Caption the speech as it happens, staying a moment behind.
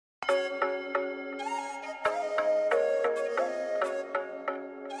This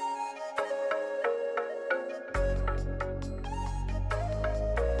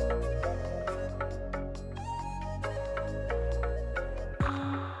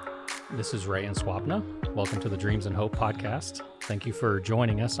is Ray and Swapna. Welcome to the Dreams and Hope podcast. Thank you for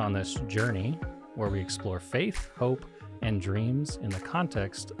joining us on this journey where we explore faith, hope, and dreams in the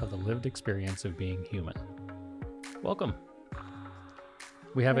context of the lived experience of being human. Welcome.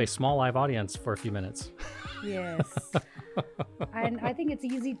 We have a small live audience for a few minutes. Yes. And I think it's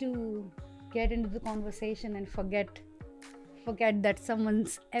easy to get into the conversation and forget that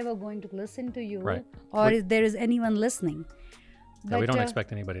someone's ever going to listen to you, right. Or if there is anyone listening. Yeah, we don't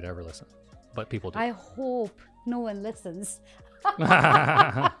expect anybody to ever listen, but people do. I hope no one listens.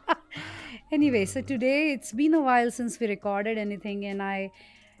 Anyway, so today it's been a while since we recorded anything, and I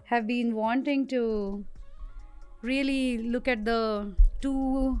have been wanting to really look at the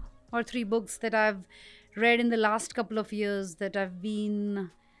 2 or 3 books that I've read in the last couple of years that have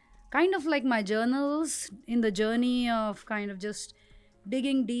been kind of like my journals in the journey of kind of just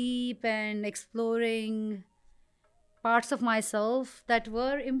digging deep and exploring parts of myself that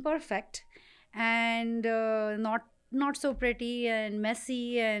were imperfect and not so pretty and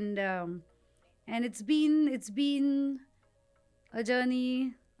messy, and it's been a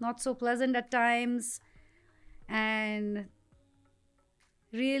journey not so pleasant at times and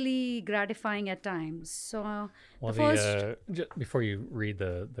really gratifying at times. So before you read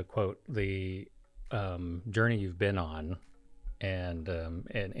the quote, the journey you've been on, and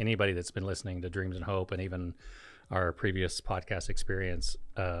anybody that's been listening to Dreams and Hope and even our previous podcast experience,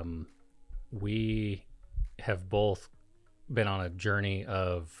 we have both been on a journey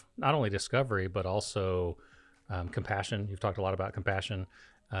of not only discovery, but also compassion. You've talked a lot about compassion,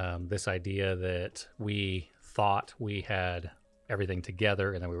 this idea that we thought we had everything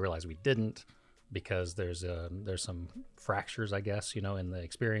together, and then we realized we didn't, because there's some fractures, I guess, in the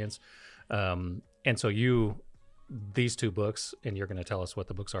experience. And so these 2 books, and you're going to tell us what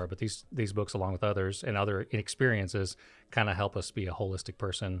the books are, but these books, along with others and other experiences, kind of help us be a holistic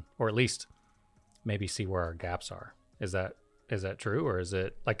person, or at least maybe see where our gaps are. Is that true? Or is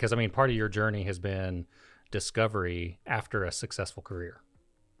it like, because part of your journey has been discovery after a successful career.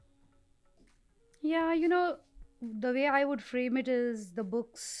 Yeah, the way I would frame it is the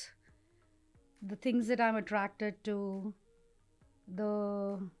books, the things that I'm attracted to,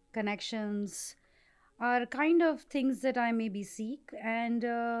 the connections are kind of things that I maybe seek, and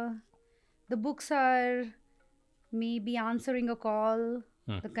the books are maybe answering a call.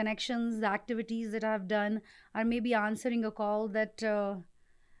 The connections, the activities that I've done are maybe answering a call that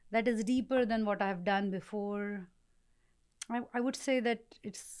is deeper than what I've done before. I would say that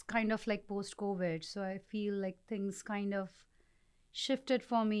it's kind of like post-COVID, so I feel like things kind of shifted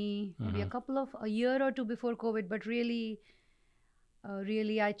for me maybe a year or 2 before COVID, but really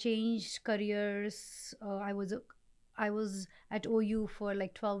I changed careers. I was at OU for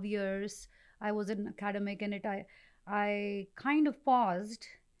like 12 years. I was an academic, and I kind of paused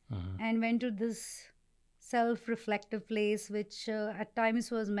and went to this self-reflective place, which at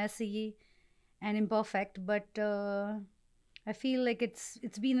times was messy and imperfect, but I feel like it's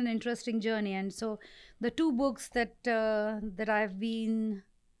been an interesting journey. And so the 2 books that I've been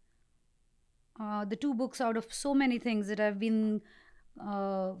the 2 books out of so many things that I've been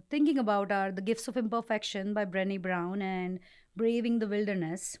thinking about are The Gifts of Imperfection by Brené Brown and Braving the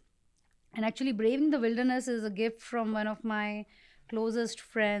Wilderness. And actually, Braving the Wilderness is a gift from one of my closest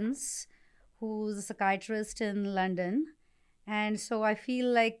friends, who's a psychiatrist in London. And so I feel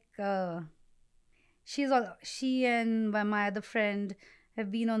like she and my other friend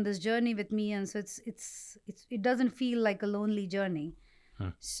have been on this journey with me, and so it doesn't feel like a lonely journey.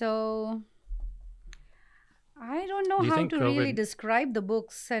 So I don't know how to really describe the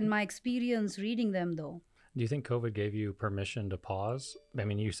books and my experience reading them, though. Do you think COVID gave you permission to pause?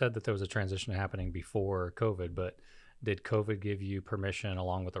 You said that there was a transition happening before COVID, but did COVID give you permission,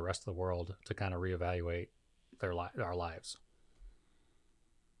 along with the rest of the world, to kind of reevaluate our lives?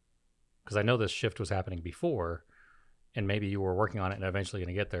 Because I know this shift was happening before, and maybe you were working on it and eventually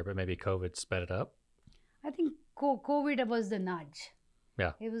going to get there, but maybe COVID sped it up? I think COVID was the nudge.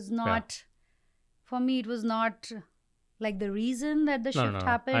 Yeah. It was not, for me, it was not like the reason that the shift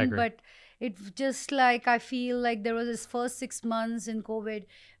happened, but it's just like I feel like there was this first 6 months in COVID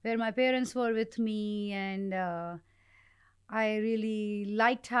where my parents were with me, and I really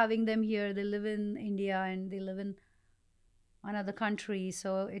liked having them here. They live in India and they live in another country,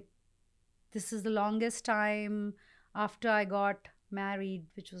 so this is the longest time after I got married,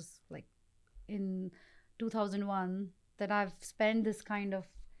 which was like in 2001, that I've spent this kind of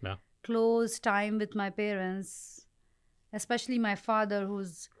Yeah. close time with my parents, especially my father,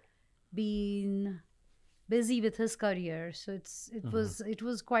 who's been busy with his career. So it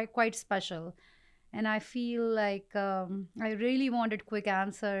was quite special. And I feel like I really wanted quick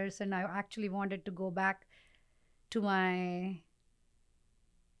answers, and I actually wanted to go back to my.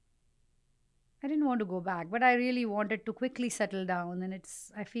 I didn't want to go back, but I really wanted to quickly settle down. And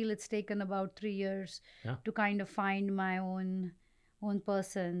I feel it's taken about 3 years Yeah. to kind of find my own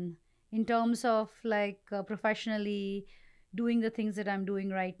person in terms of like professionally doing the things that I'm doing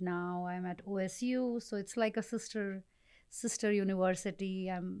right now. I'm at OSU, so it's like a sister university.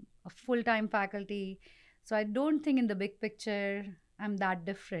 I'm a full-time faculty. So I don't think in the big picture I'm that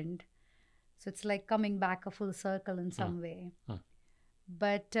different. So it's like coming back a full circle in Hmm. some way. Hmm.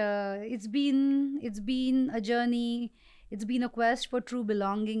 But it's been a journey. It's been a quest for true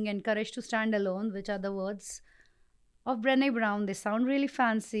belonging and courage to stand alone, which are the words of Brené Brown. They sound really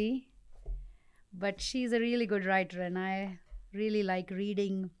fancy, but she's a really good writer, and I really like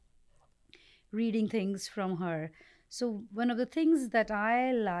reading things from her. So one of the things that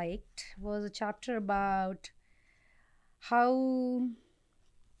I liked was a chapter about how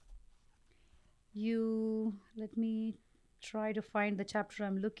you let me try to find the chapter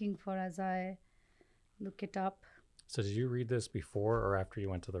I'm looking for as I look it up. So did you read this before or after you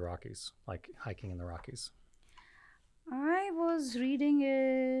went to the Rockies, like hiking in the Rockies? I was reading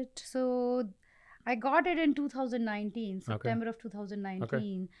it, so I got it in 2019, Okay. September of Okay.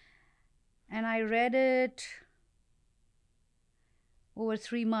 2019, and I read it over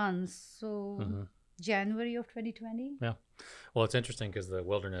 3 months, so Mm-hmm. January of 2020. Yeah. Well, it's interesting because the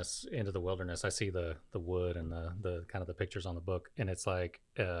wilderness, into the wilderness, I see the wood and the kind of the pictures on the book, and it's like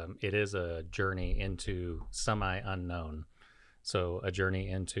it is a journey into semi unknown. So a journey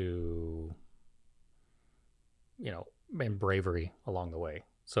into, you know, and bravery along the way.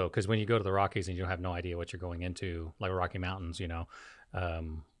 So because when you go to the Rockies and you have no idea what you're going into, like Rocky Mountains, you know,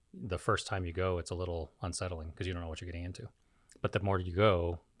 the first time you go, it's a little unsettling because you don't know what you're getting into. But the more you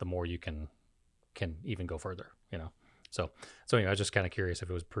go, the more you can even go further, you know. So anyway, I was just kind of curious if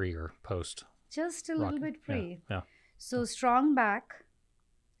it was pre or post Just a little Rocky. bit Yeah, pre. yeah. So strong back,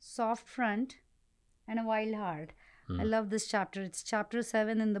 soft front, and a wild heart. I Mm. love this chapter. It's chapter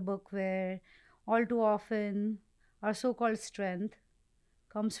 7 in the book, where all too often our so called strength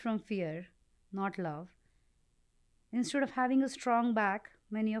comes from fear, not love. Instead of having a strong back,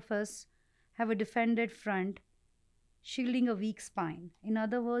 many of us have a defended front, shielding a weak spine. In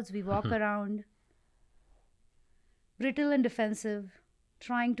other words, we walk around brittle and defensive,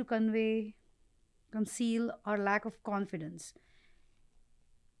 trying to conceal our lack of confidence.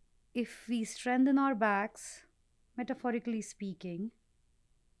 If we strengthen our backs, metaphorically speaking,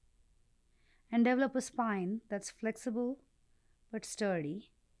 and develop a spine that's flexible but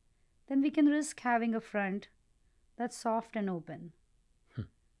sturdy, then we can risk having a front that's soft and open.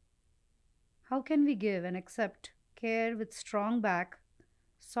 How can we give and accept care with strong back,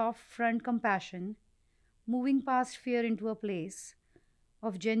 soft front compassion, moving past fear into a place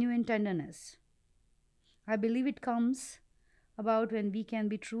of genuine tenderness? I believe it comes about when we can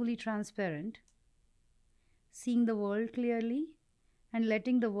be truly transparent, seeing the world clearly, and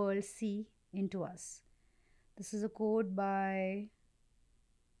letting the world see into us. This is a quote by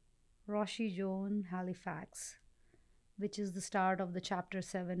Roshi Joan Halifax, which is the start of the chapter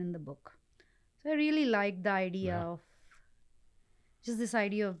 7 in the book. So I really like the idea Yeah. of just this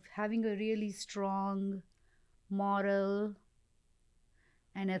idea of having a really strong moral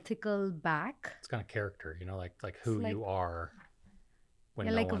and ethical back. It's kind of character, you know, like It's who like, you are when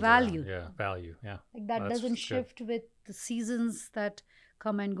yeah, no like a one's around. value. Yeah, value. Yeah. Like Well, that doesn't that's good. shift with the seasons that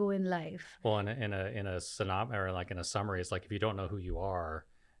come and go in life. Well, in a or like in a summary, it's like if you don't know who you are,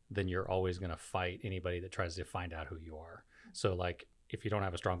 then you're always going to fight anybody that tries to find out who you are. So like if you don't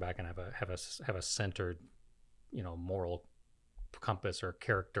have a strong back and have a centered, you know, moral compass or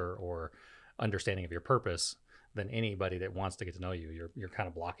character or understanding of your purpose, then anybody that wants to get to know you, you're kind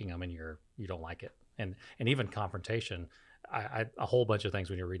of blocking them, and you don't like it. And even confrontation, I a whole bunch of things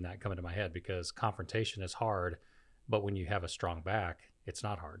when you're reading that come into my head, because confrontation is hard, but when you have a strong back, it's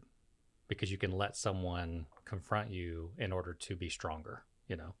not hard because you can let someone confront you in order to be stronger,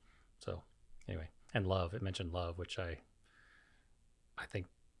 you know. So anyway, and love, it mentioned love, which I think,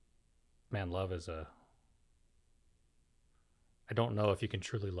 man, love is a, I don't know if you can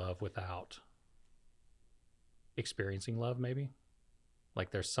truly love without experiencing love, maybe.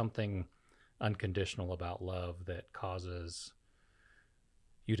 Like there's something unconditional about love that causes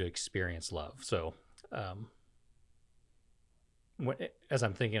you to experience love. So as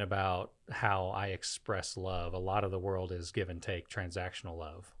I'm thinking about how I express love, a lot of the world is give and take, transactional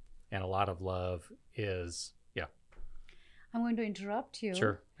love. And a lot of love is, yeah, I'm going to interrupt you.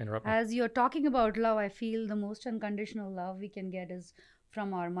 sure, interrupt me. As you're talking about love, I feel the most unconditional love we can get is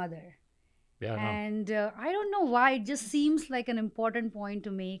from our mother. Yeah, no. And I don't know why, it just seems like an important point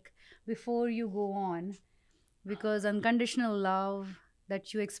to make before you go on, because unconditional love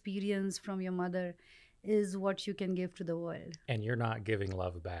that you experience from your mother is what you can give to the world. And you're not giving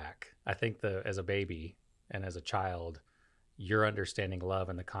love back. I think as a baby and as a child, you're understanding love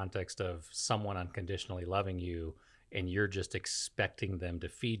in the context of someone unconditionally loving you, and you're just expecting them to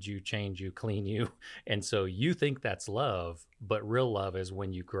feed you, change you, clean you. And so you think that's love, but real love is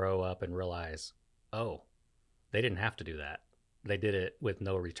when you grow up and realize, oh, they didn't have to do that. They did it with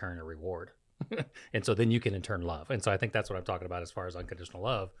no return or reward. And so then you can in turn love. And so I think that's what I'm talking about as far as unconditional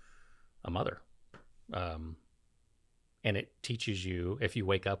love, a mother. And it teaches you, if you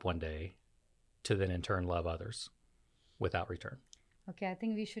wake up one day, to then in turn love others without return. Okay, I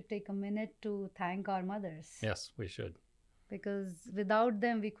think we should take a minute to thank our mothers. Yes, we should. Because without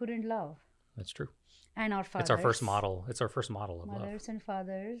them, we couldn't love. That's true. And our fathers. It's our first model. It's our first model of love. Mothers and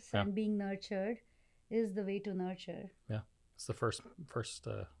fathers, Yeah. and being nurtured is the way to nurture. Yeah, it's the first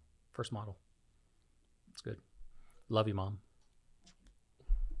model. It's good. Love you, Mom.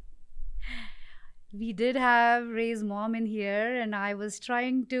 We did have Ray's mom in here, and I was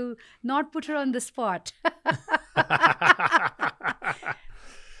trying to not put her on the spot.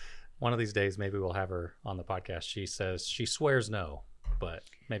 One of these days, maybe we'll have her on the podcast. She says she swears no, but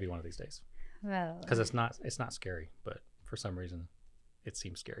maybe one of these days. Well, because it's not scary, but for some reason, it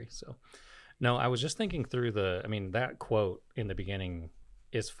seems scary. So, no, I was just thinking through that quote in the beginning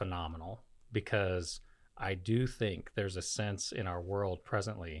is phenomenal, because I do think there's a sense in our world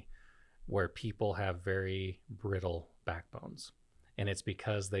presently where people have very brittle backbones, and it's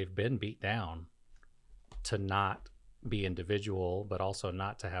because they've been beat down to not be individual, but also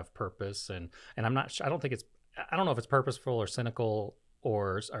not to have purpose. And I don't know if it's purposeful or cynical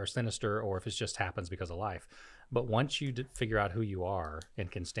or sinister, or if it just happens because of life. But once you figure out who you are and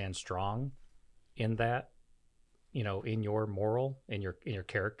can stand strong in that, in your moral, in your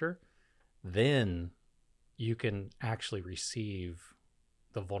character, then you can actually receive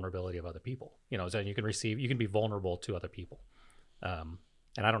the vulnerability of other people. So you can be vulnerable to other people. And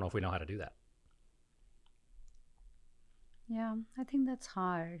I don't know if we know how to do that. yeah, I think that's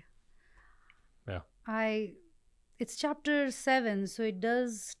hard. Yeah. It's chapter 7, so it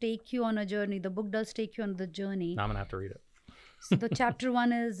does take you on a journey. The book does take you on the journey. Now I'm gonna have to read it. So the chapter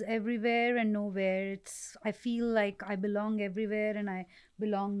 1 is everywhere and nowhere. I feel like I belong everywhere and I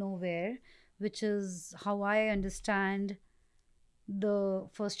belong nowhere, which is how I understand the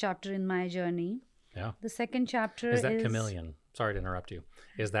first chapter in my journey. Yeah. The second chapter is that chameleon. Sorry to interrupt you.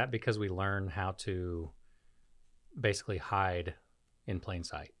 Is that because we learn how to basically hide in plain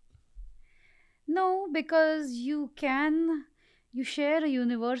sight? No, because you share a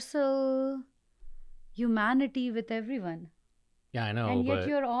universal humanity with everyone. Yeah, I know. And yet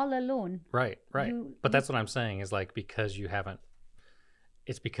you're all alone. Right. But that's what I'm saying is because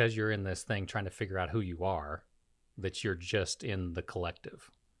it's because you're in this thing trying to figure out who you are, that you're just in the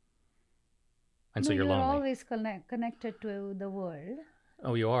collective. And so you're lonely. You're always connected to the world.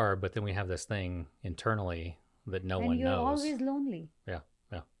 Oh, you are, but then we have this thing internally that no one knows. And you're always lonely. Yeah.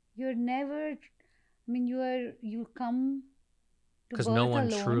 You're never, you come to because no one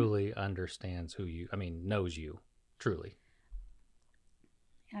truly understands knows you truly.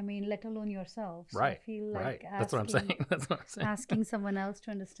 Let alone yourself. So right. I feel like That's what I'm saying. Asking someone else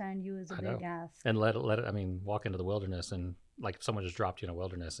to understand you is a big ask. And let it, walk into the wilderness, and like if someone just dropped you in a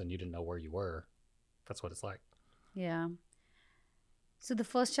wilderness and you didn't know where you were, that's what it's like. Yeah. So the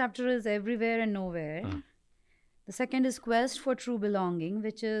first chapter is everywhere and nowhere. The second is quest for true belonging,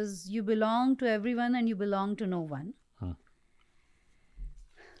 which is you belong to everyone and you belong to no one.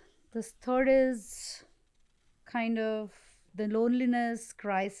 The third is kind of the loneliness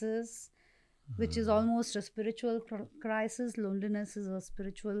crisis, which is almost a spiritual crisis. Loneliness is a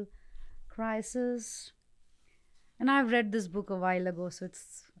spiritual crisis. And I've read this book a while ago, so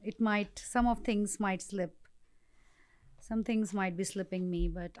some of things might slip. Some things might be slipping me,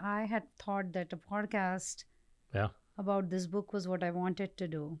 but I had thought that a podcast about this book was what I wanted to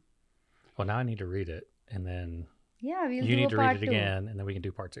do. Well, now I need to read it, and then you need to read it again, and then we can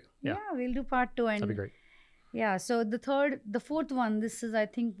do part 2. Yeah, we'll do part 2. And that'd be great. Yeah, so the fourth one, this is, I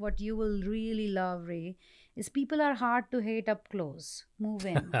think, what you will really love, Ray, is people are hard to hate up close. Move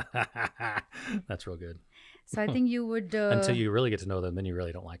in. That's real good. So I think you would. Until you really get to know them, then you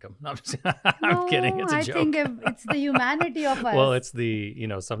really don't like them. No, I'm kidding. No, It's a I think joke. it's the humanity of Well, us. it's the,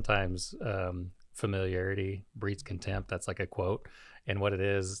 sometimes familiarity breeds contempt. That's like a quote. And what it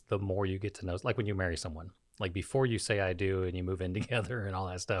is, the more you get to know, like when you marry someone, like before you say I do and you move in together and all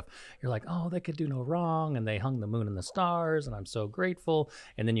that stuff, you're like, oh, they could do no wrong. And they hung the moon and the stars. And I'm so grateful.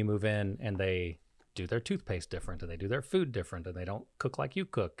 And then you move in and they do their toothpaste different and they do their food different and they don't cook like you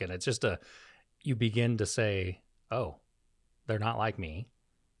cook. And it's just you begin to say, oh, they're not like me,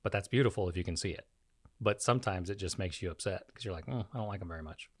 but that's beautiful if you can see it. But sometimes it just makes you upset because you're like, I don't like them very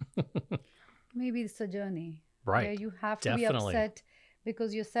much. Maybe it's a journey Right. where you have to Definitely. be upset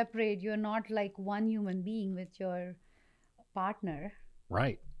because you're separate. You're not like one human being with your partner.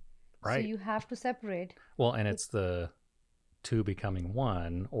 Right. So Right. you have to separate. Well, and it's the two becoming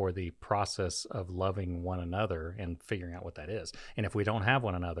one, or the process of loving one another and figuring out what that is. And if we don't have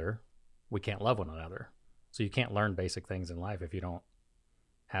one another, we can't love one another. So you can't learn basic things in life if you don't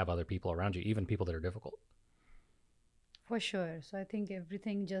have other people around you, even people that are difficult. For sure. So I think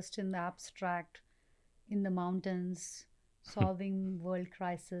everything just in the abstract, in the mountains, solving world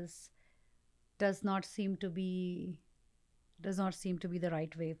crisis does not seem to be the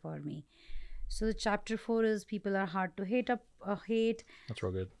right way for me. So the chapter 4 is people are hard to hate. That's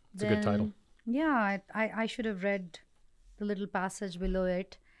real good. It's a good title. Then yeah, I should have read the little passage below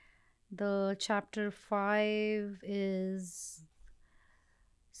it. The chapter 5 is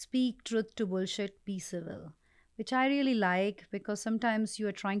speak truth to bullshit, be civil, which I really like because sometimes you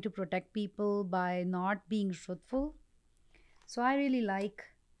are trying to protect people by not being truthful. So I really like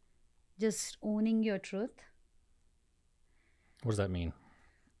just owning your truth. What does that mean?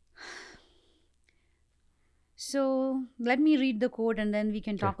 So let me read the quote and then we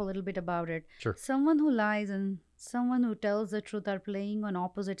can Sure. talk a little bit about it. Sure. Someone who lies and someone who tells the truth are playing on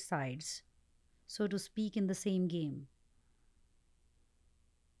opposite sides, so to speak, in the same game.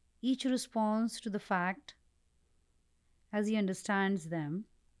 Each responds to the fact as he understands them,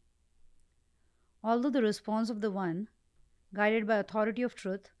 although the response of the one, guided by authority of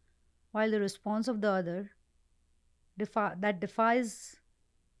truth, while the response of the other, defies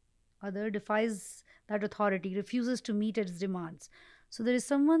that authority, refuses to meet its demands. So there is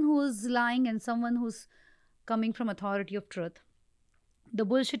someone who is lying and someone who's coming from authority of truth. The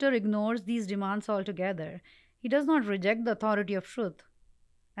bullshitter ignores these demands altogether. He does not reject the authority of truth,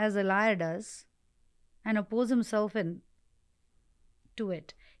 as a liar does, and oppose himself to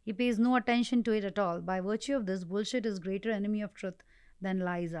it. He pays no attention to it at all. By virtue of this, bullshit is greater enemy of truth than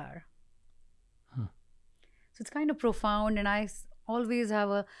lies are. So it's kind of profound, and always have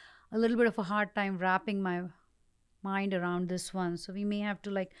a little bit of a hard time wrapping my mind around this one. So we may have to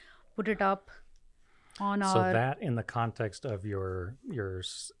like put it up on So our. that in the context of your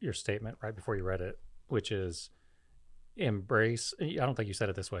statement right before you read it, which is embrace. I don't think you said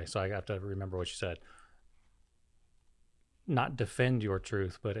it this way, so I have to remember what you said. Not defend your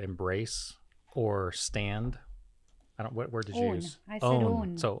truth, but embrace or stand. I don't. What word did you Own. use? I said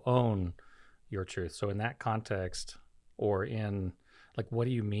own. So own your truth. So in that context, or in like, what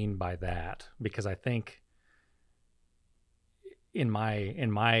do you mean by that? Because I think in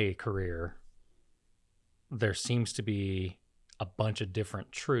my career, there seems to be a bunch of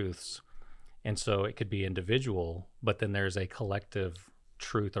different truths. And so it could be individual, but then there's a collective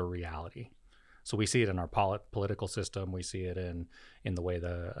truth or reality. So we see it in our political system. We see it in the way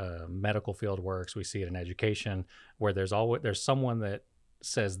the medical field works. We see it in education, where there's someone that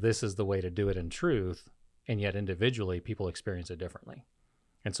says this is the way to do it in truth, and yet individually people experience it differently.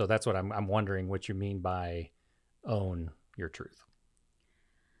 And so that's what I'm wondering what you mean by own your truth.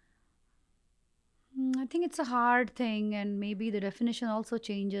 I think it's a hard thing, and maybe the definition also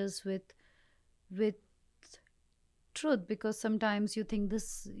changes with truth, because sometimes you think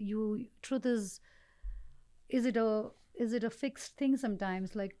truth is it a fixed thing?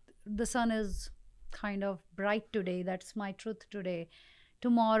 Sometimes, like, the sun is kind of bright today, that's my truth today.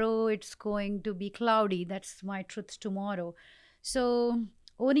 Tomorrow it's going to be cloudy, that's my truth tomorrow. So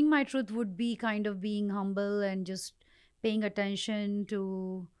owning my truth would be kind of being humble and just paying attention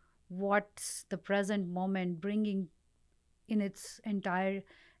to what's the present moment bringing in its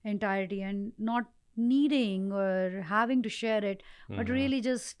entirety, and not needing or having to share it, but really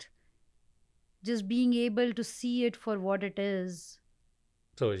just being able to see it for what it is.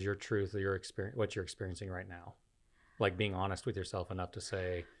 So is your truth, your experience, what you're experiencing right now, like being honest with yourself enough to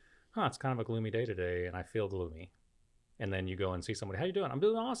say, it's kind of a gloomy day today and I feel gloomy. And then you go and see somebody, how you doing? I'm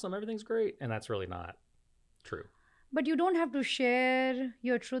doing awesome, everything's great. And that's really not true. But you don't have to share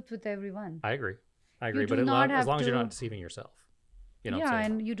your truth with everyone. I agree. I You agree. But do not as have long as you're not to, deceiving yourself, you know what I'm yeah,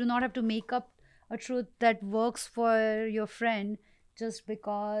 saying? and you do not have to make up a truth that works for your friend just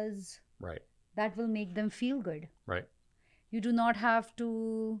because Right. that will make them feel good. Right. You do not have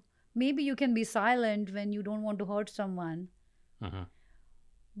to, maybe you can be silent when you don't want to hurt someone, Mm-hmm.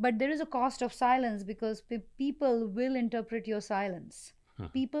 but there is a cost of silence because people will interpret your silence.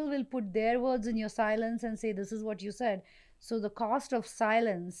 Mm-hmm. People will put their words in your silence and say, this is what you said. So the cost of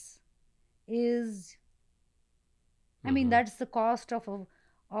silence is, I mean, Mm-hmm. that's the cost of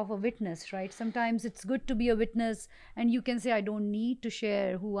a witness, right? Sometimes it's good to be a witness and you can say, I don't need to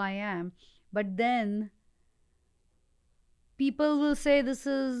share who I am. But then people will say this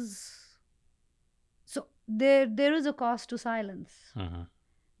is, so there is a cost to silence. Mm-hmm.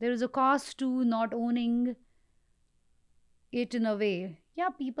 There is a cost to not owning it in a way. Yeah,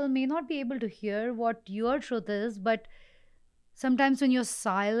 people may not be able to hear what your truth is, but sometimes when you're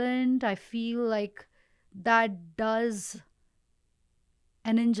silent, I feel like that does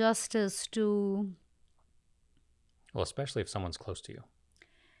an injustice to, Well, especially if someone's close to you.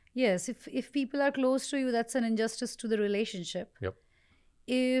 yes, if people are close to you, that's an injustice to the relationship. Yep.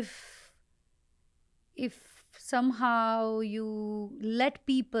 If if somehow you let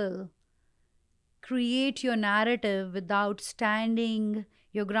people create your narrative without standing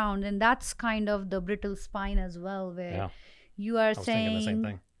your ground, and that's kind of the brittle spine as well, where Yeah. you are I was thinking the same saying,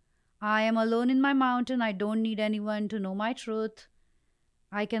 thing. I am alone in my mountain, I don't need anyone to know my truth,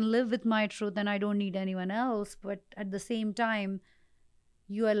 I can live with my truth and I don't need anyone else. But at the same time,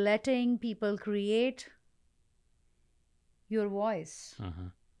 you are letting people create your voice, Mm-hmm.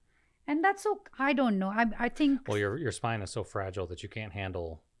 and that's so, I don't know, I think, Well, your spine is so fragile that you can't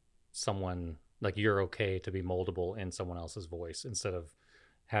handle someone, like, you're okay to be moldable in someone else's voice instead of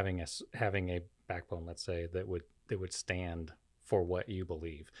having a backbone, let's say, that would stand for what you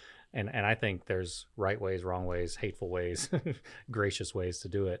believe. And I think there's right ways, wrong ways, hateful ways, gracious ways to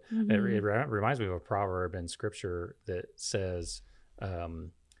do it. mm-hmm, Reminds me of a proverb in scripture that says,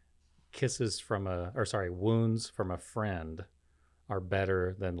 um, kisses from a or sorry wounds from a friend are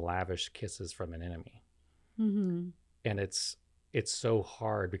better than lavish kisses from an enemy. mm-hmm, And it's so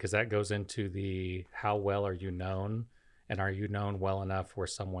hard because that goes into the how well are you known, and are you known well enough where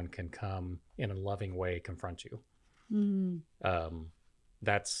someone can come in a loving way confront you. mm-hmm, um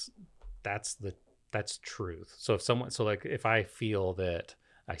that's that's the that's truth. So if someone, so like if I feel that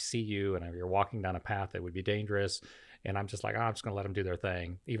I see you and you're walking down a path that would be dangerous, and I'm just like, oh, I'm just going to let them do their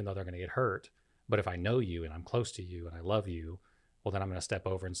thing even though they're going to get hurt. But if I know you and I'm close to you and I love you, well, then I'm going to step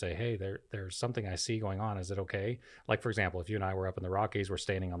over and say, hey, there's something I see going on, is it okay? Like, for example, if you and I were up in the Rockies, we're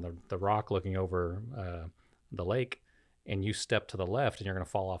standing on the rock looking over the lake, and you step to the left and you're going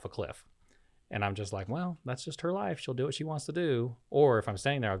to fall off a cliff. And I'm just like, well, that's just her life. She'll do what she wants to do. Or if I'm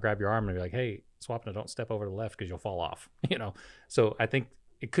standing there, I'll grab your arm and be like, hey, Swapna, don't step over to the left because you'll fall off. You know? So I think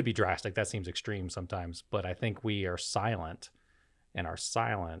it could be drastic. That seems extreme sometimes. But I think we are silent, and our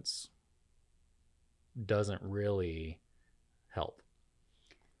silence doesn't really help.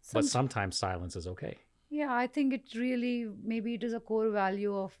 But sometimes silence is okay. yeah, I think it really, maybe it is a core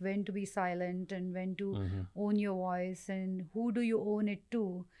value of when to be silent and when to Mm-hmm. own your voice and who do you own it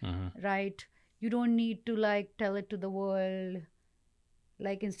to, Mm-hmm. right? You don't need to like tell it to the world,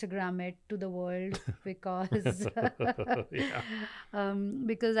 like Instagram it to the world, because Yeah.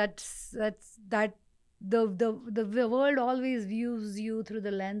 because that's that the world always views you through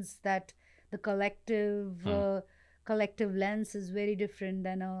the lens that the collective Mm, collective lens is very different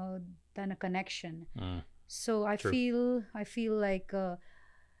than a connection. mm, So true. I feel like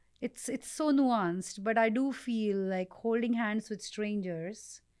it's so nuanced, but I do feel like holding hands with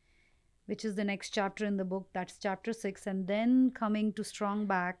strangers, which is the next chapter in the book, that's chapter 6, and then coming to strong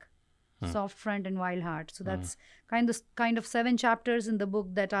back, Mm, soft front, and wild heart. So mm, that's kind of 7 chapters in the book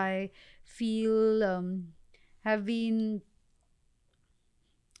that I feel have been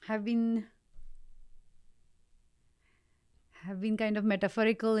have been have been kind of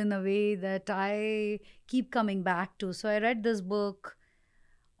metaphorical in a way that I keep coming back to. So I read this book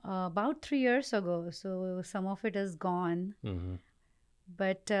about 3 years ago, so some of it is gone, mm-hmm.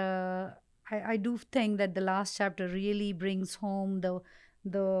 but I do think that the last chapter really brings home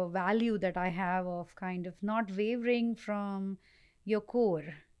the value that I have of kind of not wavering from your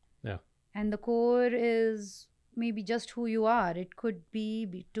core. Yeah. And the core is maybe just who you are. It could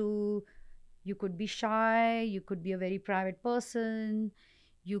be to, you could be shy, you could be a very private person,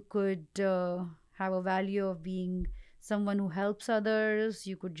 you could have a value of being someone who helps others,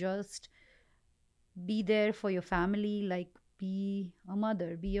 you could just be there for your family, like be a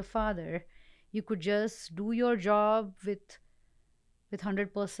mother, be a father, you could just do your job with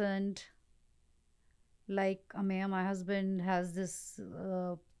 100% Like Ameya, my husband has this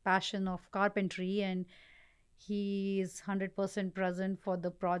passion of carpentry, and he is 100% present for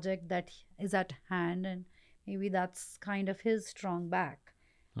the project that is at hand, and maybe that's kind of his strong back.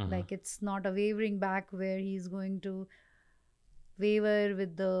 Mm-hmm. Like it's not a wavering back where he's going to he will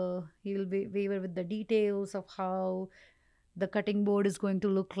waver with the details of how the cutting board is going to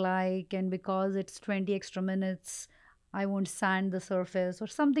look like, and because it's 20 extra minutes, I won't sand the surface or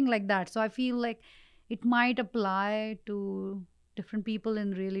something like that. So I feel like it might apply to different people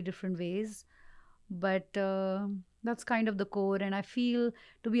in really different ways, but that's kind of the core. And I feel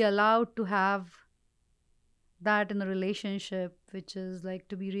to be allowed to have that in a relationship, which is like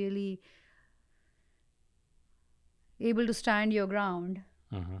to be really able to stand your ground.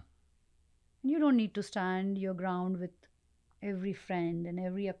 Mm-hmm. You don't need to stand your ground with every friend and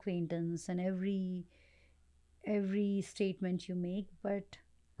every acquaintance and every statement you make, but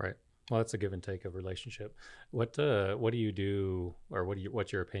Right. Well, that's a give and take of relationship. What do you do, or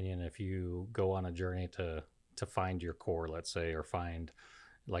what's your opinion if you go on a journey to find your core, let's say, or find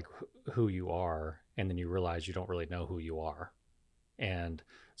like who you are, and then you realize you don't really know who you are, and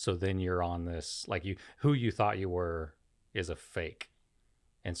so then you're on this, like, you who you thought you were is a fake,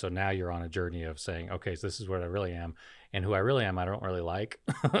 and so now you're on a journey of saying, okay, so this is what I really am, and who I really am I don't really like.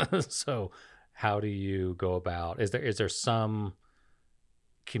 So how do you go about, is there some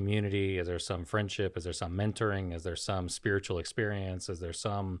community, is there some friendship, is there some mentoring, is there some spiritual experience, is there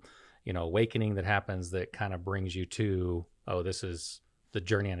some, awakening that happens that kind of brings you to, oh, this is the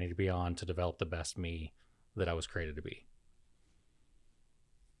journey I need to be on to develop the best me that I was created to be?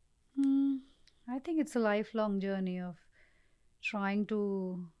 hmm, I think it's a lifelong journey of trying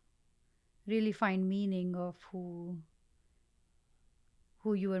to really find meaning of who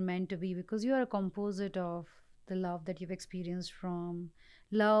you were meant to be, because you are a composite of the love that you've experienced from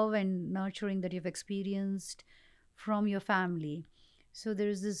love and nurturing that you've experienced from your family. So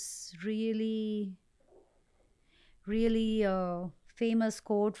there's this really famous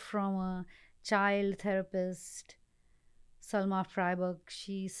quote from a child therapist, Salma Freiberg.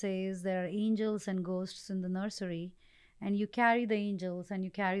 She says there are angels and ghosts in the nursery, and you carry the angels and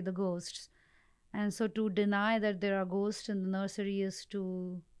you carry the ghosts. And so to deny that there are ghosts in the nursery is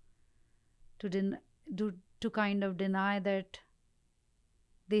to den- to kind of deny that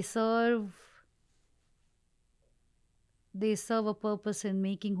they serve they serve a purpose in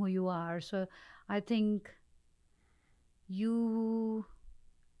making who you are. So I think you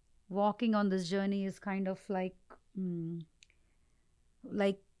walking on this journey is kind of mm,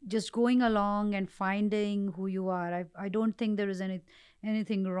 like just going along and finding who you are. I don't think there is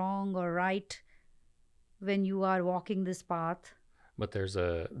anything wrong or right when you are walking this path. But there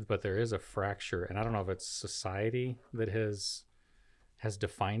is a fracture, and I don't know if it's society that has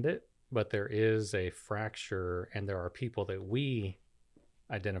defined it, but there is a fracture, and there are people that we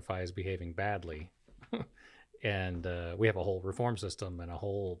identify as behaving badly. And we have a whole reform system and a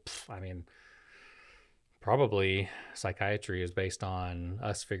whole, I mean, probably psychiatry is based on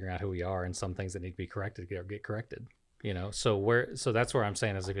us figuring out who we are, and some things that need to be corrected get corrected. So that's where I'm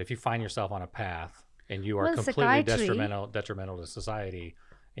saying is, if you find yourself on a path and you are Well, completely psychiatry. detrimental to society,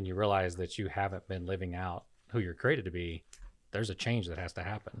 and you realize that you haven't been living out who you're created to be, there's a change that has to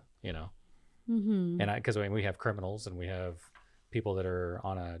happen. Mm-hmm. And because I mean, we have criminals, and we have people that are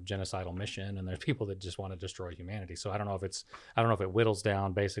on a genocidal mission, and there's people that just want to destroy humanity. So I don't know if it whittles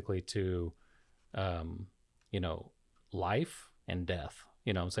down basically to, um, you know, life and death.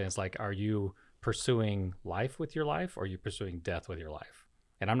 What I'm saying? It's like, are you pursuing life with your life, or are you pursuing death with your life?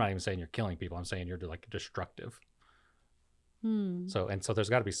 And I'm not even saying you're killing people. I'm saying you're like destructive. Hmm. So there's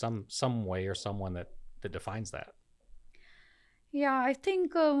got to be some way or someone that defines that. Yeah, I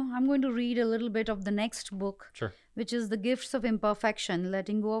think I'm going to read a little bit of the next book, Sure. which is The Gifts of Imperfection,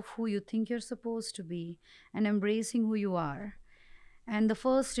 letting go of who you think you're supposed to be and embracing who you are. And the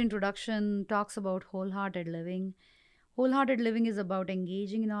first introduction talks about wholehearted living. Wholehearted living is about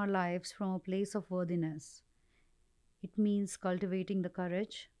engaging in our lives from a place of worthiness. It means cultivating the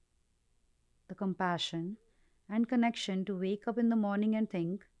courage, the compassion, and connection to wake up in the morning and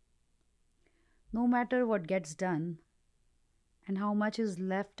think, no matter what gets done and how much is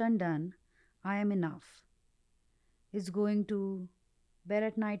left undone, I am enough. Is going to bed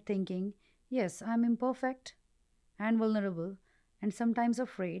at night thinking, yes, I'm imperfect and vulnerable and sometimes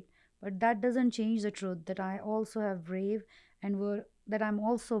afraid, but that doesn't change the truth that that I'm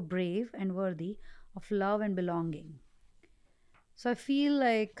also brave and worthy of love and belonging. So I feel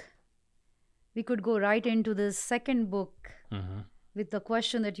like we could go right into this second book Mm-hmm. with the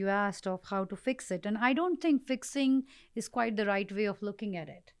question that you asked of how to fix it. And I don't think fixing is quite the right way of looking at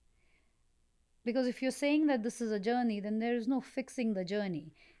it. Because if you're saying that this is a journey, then there is no fixing the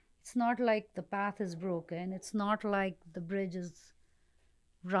journey. It's not like the path is broken, it's not like the bridge is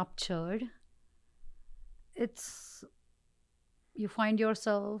ruptured. It's you find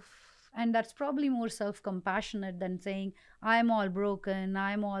yourself, and that's probably more self-compassionate than saying I'm all broken,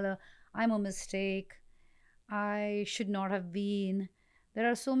 I'm a mistake, I should not have been. There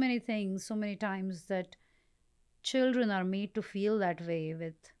are so many things, so many times that children are made to feel that way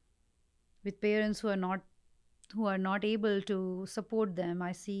with parents who are not able to support them.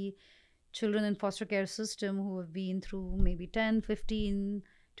 I see children in foster care system who have been through maybe 10, 15,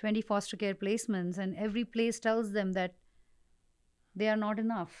 20 foster care placements, and every place tells them that they are not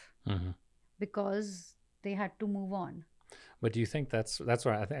enough Mm-hmm. because they had to move on. But do you think that's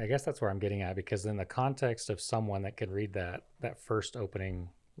where I guess that's where I'm getting at, because in the context of someone that could read that first opening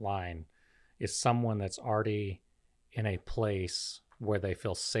line is someone that's already in a place where they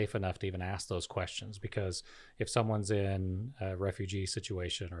feel safe enough to even ask those questions. Because if someone's in a refugee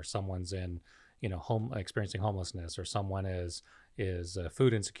situation, or someone's in, home experiencing homelessness, or someone is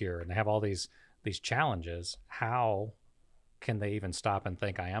food insecure, and they have all these challenges, how can they even stop and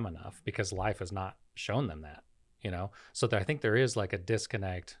think I am enough? Because life has not shown them that. So I think there is like a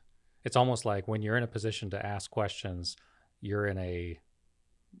disconnect. It's almost like when you're in a position to ask questions, you're in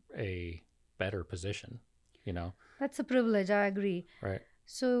a better position. That's a privilege, I agree. Right.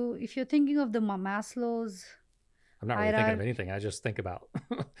 So if you're thinking of the Maslow's I'm not really thinking of hierarchy, anything. I just think about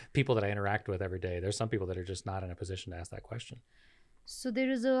people that I interact with every day. There's some people that are just not in a position to ask that question. so there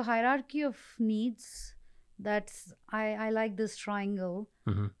is a hierarchy of needs. I like this triangle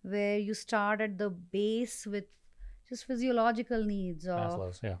Mm-hmm. where you start at the base with just physiological needs of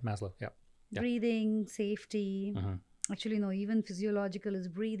Maslow's, yeah, Maslow, yeah, yeah. breathing, safety. Mm-hmm. Actually, no, even physiological is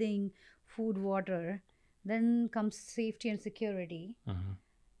breathing, food, water. Then comes safety and security, Mm-hmm.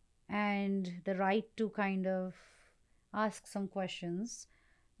 and the right to kind of ask some questions.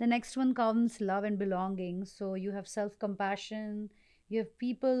 The next one comes love and belonging. So you have self compassion, you have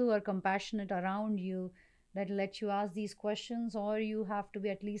people who are compassionate around you that let you ask these questions, or you have to be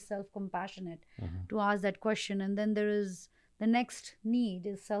at least self compassionate Mm-hmm. to ask that question. And then there is the next need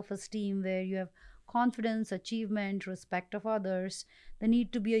is self esteem, where you have confidence, achievement, respect of others, the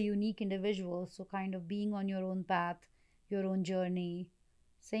need to be a unique individual. So, kind of being on your own path, your own journey,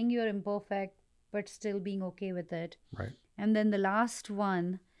 saying you're imperfect, but still being okay with it. Right. And then the last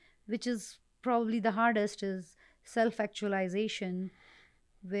one, which is probably the hardest, is self actualization,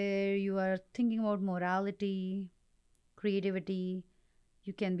 where you are thinking about morality, creativity,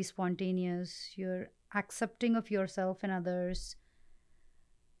 you can be spontaneous, you're accepting of yourself and others,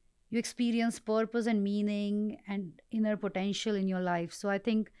 you experience purpose and meaning and inner potential in your life. So I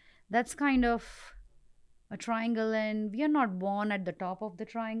think that's kind of a triangle, and we are not born at the top of the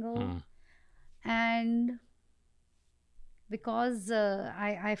triangle. Mm. And because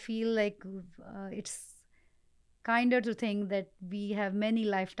I feel like it's kinder to think that we have many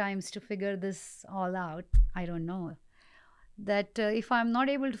lifetimes to figure this all out. I don't know. That if I'm not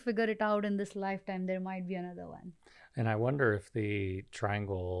able to figure it out in this lifetime, there might be another one. And I wonder if the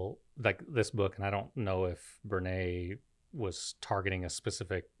triangle, like this book, and I don't know if Brene was targeting a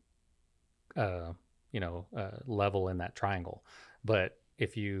specific, level in that triangle, but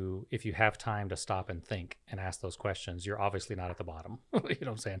if you have time to stop and think and ask those questions, you're obviously not at the bottom. You know what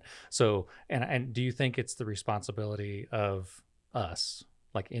I'm saying? So, and do you think it's the responsibility of us,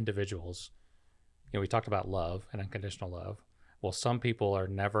 like individuals? We talked about love and unconditional love. Well, some people are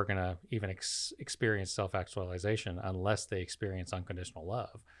never going to even experience self actualization unless they experience unconditional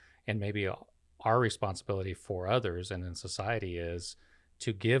love. And maybe our responsibility for others and in society is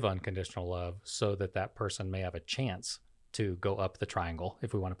to give unconditional love so that that person may have a chance to go up the triangle,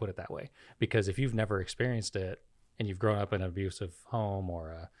 if we want to put it that way. Because if you've never experienced it and you've grown up in an abusive home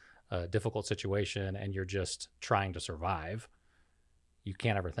or a difficult situation and you're just trying to survive, you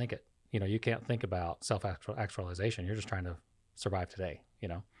can't ever think it. You can't think about self actualization. You're just trying to survive today.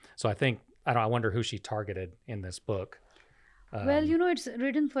 So I wonder who she targeted in this book. Well, it's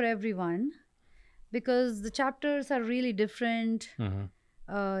written for everyone because the chapters are really different. Mm-hmm.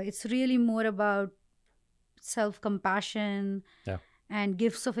 It's really more about self compassion Yeah. and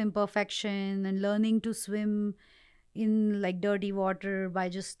gifts of imperfection and learning to swim in like dirty water by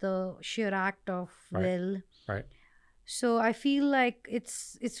just the sheer act of Right. will. Right. So I feel like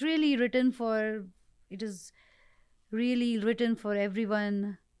it's really written for it is really written for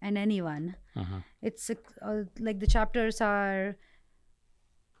everyone and anyone. Mm-hmm. It's like the chapters are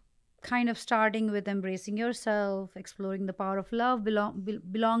kind of starting with embracing yourself, exploring the power of love,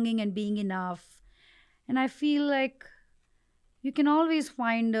 belonging, and being enough. And I feel like You can always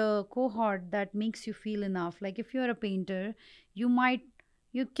find a cohort that makes you feel enough. Like if you're a painter, you might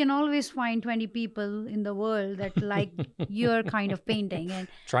you can always find 20 people in the world that like your kind of painting. And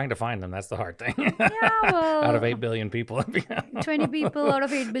Trying to find them, that's the hard thing. yeah, Out of 8 well, billion people. 20 people out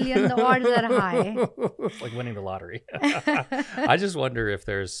of 8 billion, the odds are high. It's like winning the lottery. I just wonder if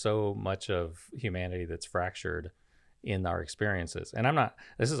there's so much of humanity that's fractured in our experiences. And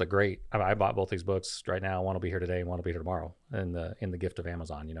this is a great, I bought both these books right now. One will be here today and one will be here tomorrow in the gift of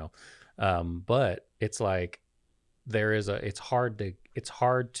Amazon, but it's like, it's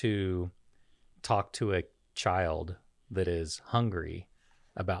hard to talk to a child that is hungry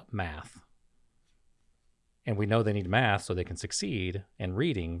about math. And we know they need math so they can succeed in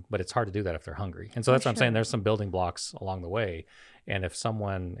reading, but it's hard to do that if they're hungry. And so that's what I'm saying. There's some building blocks along the way. And if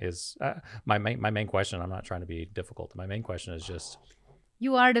someone is, my main question, I'm not trying to be difficult. My main question is just,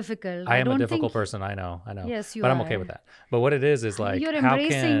 You are difficult. I am a difficult person. I know. Yes, you but are. I'm okay with that. But what it is like, You're how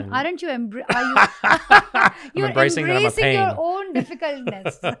embracing, can, aren't you? Are you? You're embracing that I'm a pain. your own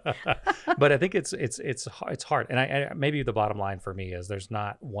difficultness. But I think it's hard. And I maybe the bottom line for me is there's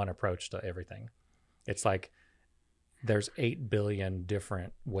not one approach to everything. It's like there's 8 billion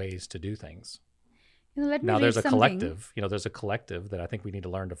different ways to do things. Now there's a collective, there's a collective that I think we need to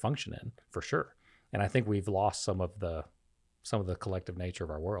learn to function in for sure. And I think we've lost some of the collective nature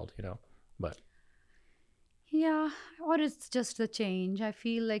of our world, but yeah, or it's just a change. I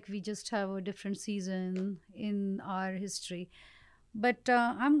feel like we just have a different season in our history. But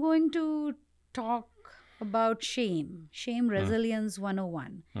I'm going to talk about shame resilience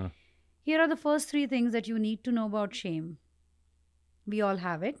 101. Here are the first 3 things that you need to know about shame. We all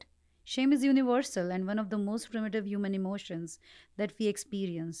have it. Shame is universal and one of the most primitive human emotions that we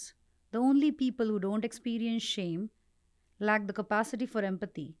experience. The only people who don't experience shame lack the capacity for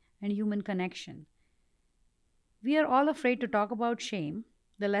empathy and human connection. We are all afraid to talk about shame.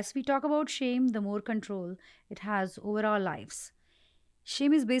 The less we talk about shame, the more control it has over our lives.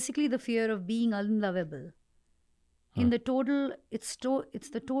 Shame is basically the fear of being unlovable. In the total, it's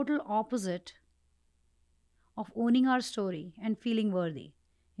the total opposite of owning our story and feeling worthy.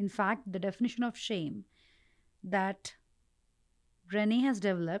 In fact, the definition of shame that Brené has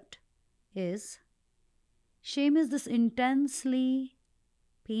developed is shame is this intensely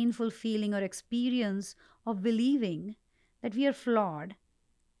painful feeling or experience of believing that we are flawed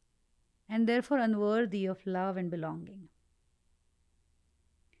and therefore unworthy of love and belonging.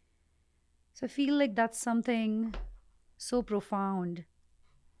 So I feel like that's something so profound.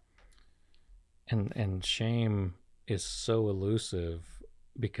 And shame is so elusive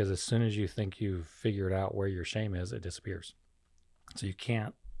because as soon as you think you've figured out where your shame is, it disappears. So you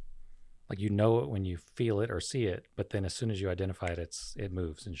can't, like, it when you feel it or see it, but then as soon as you identify it, it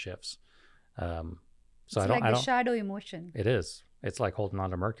moves and shifts. So it's like the shadow emotion. It is. It's like holding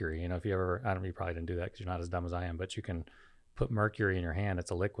on to mercury. If you ever, you probably didn't do that because you're not as dumb as I am, but you can put mercury in your hand. It's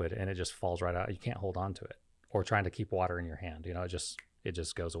a liquid and it just falls right out. You can't hold on to it. Or trying to keep water in your hand, it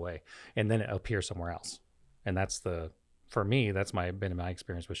just goes away, and then it appears somewhere else. And for me, that's been my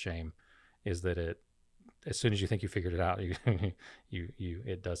experience with shame, is that as soon as you think you figured it out,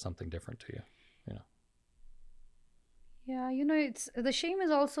 it does something different to you. Yeah, it's the shame is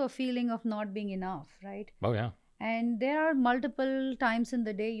also a feeling of not being enough, right? Oh yeah. And there are multiple times in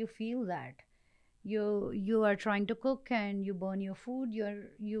the day you feel that you are trying to cook and you burn your food.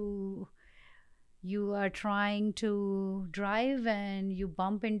 You are trying to drive and you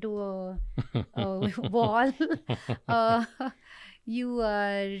bump into a wall. uh, you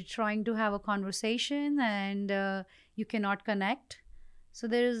are trying to have a conversation and you cannot connect. So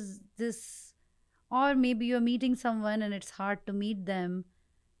there is this, or maybe you're meeting someone and it's hard to meet them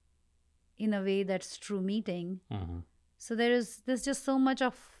in a way that's true meeting. So there's just so much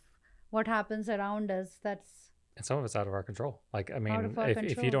of what happens around us and some of it's out of our control. Like,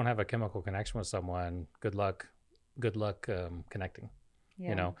 if you don't have a chemical connection with someone, good luck connecting.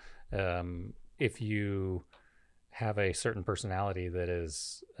 Yeah. If you have a certain personality that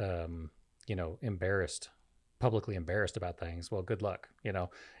is, publicly embarrassed about things, well, good luck.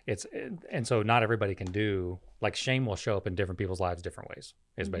 And so not everybody can do, like, shame will show up in different people's lives different ways,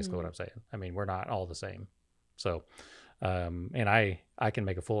 is basically what I'm saying. We're not all the same. So, and I can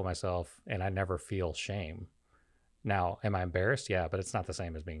make a fool of myself and I never feel shame. Now, am I embarrassed? Yeah, but it's not the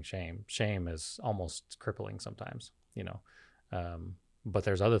same as being shame. Shame is almost crippling sometimes, but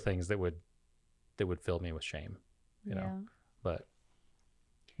there's other things that would fill me with shame, but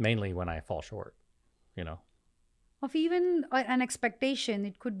mainly when I fall short, Of even an expectation.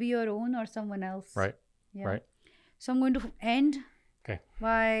 It could be your own or someone else. Right. Yeah. Right. So I'm going to end Okay.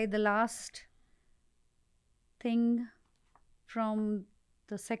 by the last thing from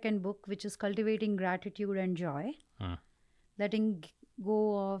the second book, which is Cultivating Gratitude and Joy, Hmm. letting go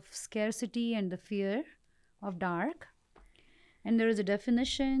of scarcity and the fear of dark. And there is a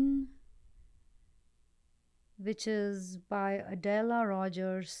definition which is by Adela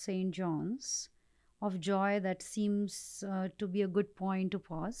Rogers St. John's of joy that seems to be a good point to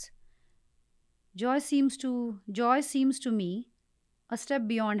pause. Joy seems to me a step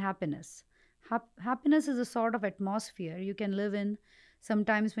beyond happiness. Happiness is a sort of atmosphere you can live in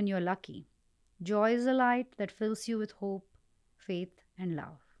sometimes when you're lucky. Joy is a light that fills you with hope, faith, and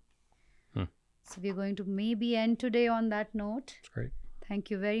love. Hmm. So we're going to maybe end today on that note. That's great. Thank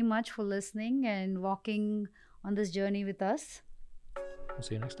you very much for listening and walking on this journey with us. We'll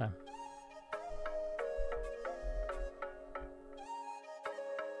see you next time.